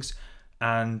different things.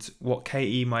 And what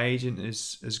Katie, my agent,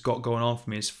 has got going on for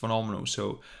me is phenomenal.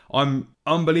 So I'm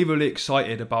unbelievably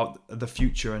excited about the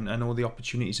future and all the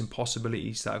opportunities and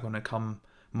possibilities that are going to come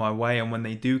my way. And when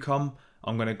they do come,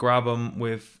 I'm going to grab them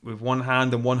with one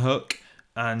hand and one hook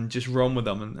and just run with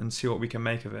them and see what we can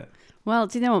make of it. Well,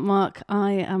 do you know what, Mark?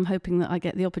 I am hoping that I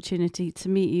get the opportunity to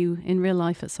meet you in real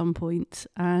life at some point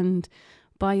and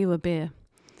buy you a beer.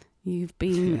 You've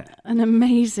been an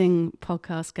amazing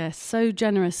podcast guest, so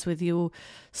generous with your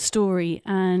story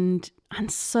and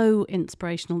so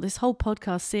inspirational. This whole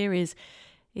podcast series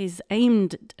is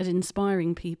aimed at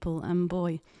inspiring people, and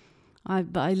boy, I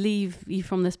leave you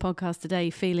from this podcast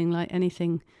today feeling like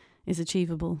anything is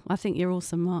achievable. I think you're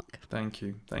awesome, Mark. Thank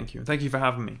you. Thank you for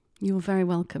having me. You're very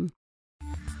welcome.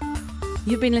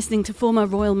 You've been listening to former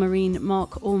Royal Marine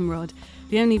Mark Ormrod,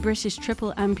 the only British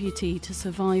triple amputee to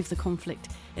survive the conflict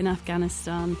in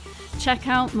Afghanistan. Check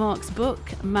out Mark's book,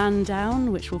 Man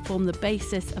Down, which will form the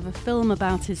basis of a film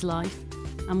about his life.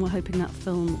 And we're hoping that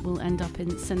film will end up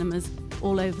in cinemas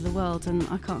all over the world, and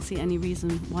I can't see any reason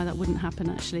why that wouldn't happen,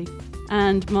 actually.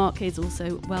 And Mark is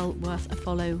also well worth a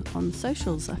follow on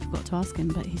socials. I forgot to ask him,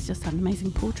 but he's just had an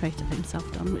amazing portrait of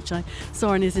himself done, which I saw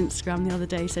on his Instagram the other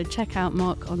day, so check out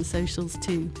Mark on socials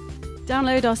too.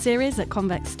 Download our series at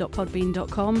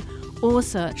convex.podbean.com or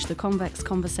search The Convex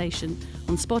Conversation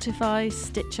on Spotify,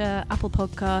 Stitcher, Apple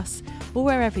Podcasts, or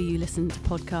wherever you listen to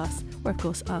podcasts, or of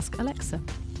course ask Alexa.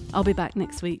 I'll be back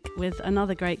next week with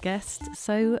another great guest,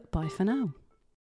 so bye for now.